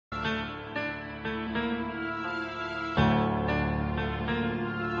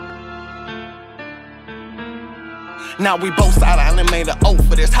Now we both side out and made an oath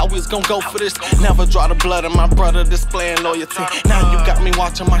for this. How we was gon' go for this? Never draw the blood of my brother, displaying loyalty. Now you got me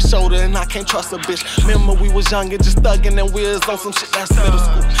watching my shoulder and I can't trust a bitch. Remember we was young and just thugging and we was on some shit that's middle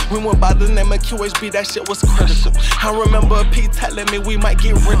school. We went by the name of QHB, that shit was critical. I remember a P telling me we might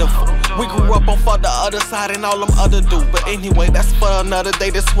get rid of her. We grew up on for the other side and all them other dudes. But anyway, that's for another day,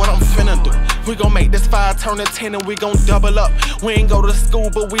 that's what I'm finna do. We gon' make this 5 turn to 10 and we gon' double up. We ain't go to school,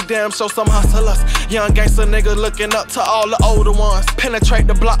 but we damn sure some hustlers. Young gangster nigga looking up to all the older ones. Penetrate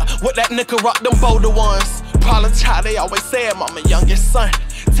the block with that nigga rock them bolder ones. Problem child, they always said, I'm a youngest son.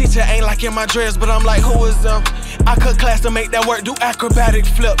 Teacher ain't like in my dress, but I'm like, who is them? I cut class to make that work, do acrobatic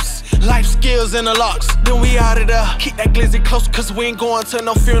flips. Life skills in the locks, then we out of there. Keep that glizzy close, cause we ain't going to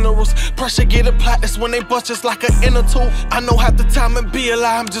no funerals. Pressure get applied, that's when they bust us like an inner tool. I know half the time and be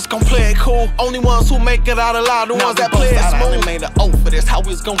alive, I'm just gon' play it cool. Only ones who make it out alive, the ones that play it smooth. Made an oath for this, how we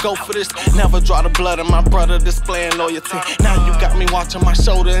was gon' go for this. Never draw the blood of my brother, displaying loyalty. Now you got me watching my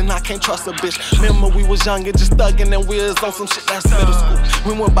shoulder and I can't trust a bitch. Remember we was young and just thugging and we was on some shit that's middle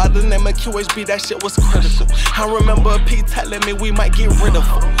school. We went by the name of QHB, that shit was critical. I remember a P telling me we might get rid of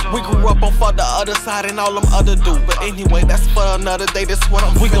her. We grew up on for the other side and all them other dudes. But anyway, that's for another day, that's what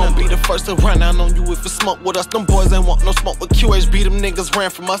I'm finna gon' be the first to run out on you if you smoke with us. Them boys ain't want no smoke with QHB, them niggas ran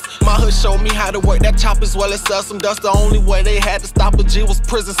from us. My hood showed me how to work that chop as well as sell some dust. The only way they had to stop a G was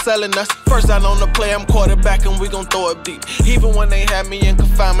prison selling us. First out on the play, I'm quarterback and we gon' throw it deep. Even when they had me in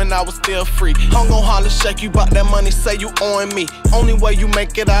confinement, I was still free. I'm gon' holler, shake you about that money, say you owing me. Only way you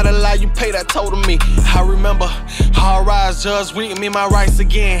make it out alive, you pay that toll to me. I remember, hard rise, judge reading me my rights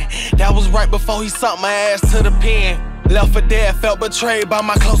again. That was right before he sunk my ass to the pen. Left for dead, felt betrayed by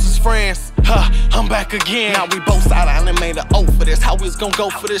my closest friends. I'm back again. Now we both side out and made an oath for this. How we was gon' go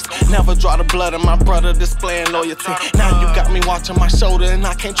for this? Never draw the blood of my brother, displaying loyalty. Now you got me watching my shoulder and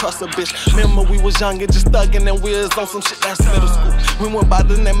I can't trust a bitch. Remember we was young and just thugging and we was on some shit that's middle school. We went by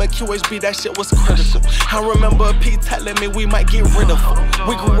the name of QHB, that shit was critical. I remember a P telling me we might get rid of her.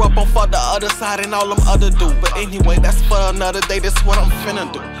 We grew up on for the other side and all them other dudes. But anyway, that's for another day, that's what I'm finna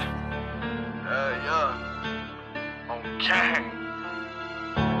do. Yeah. On gang.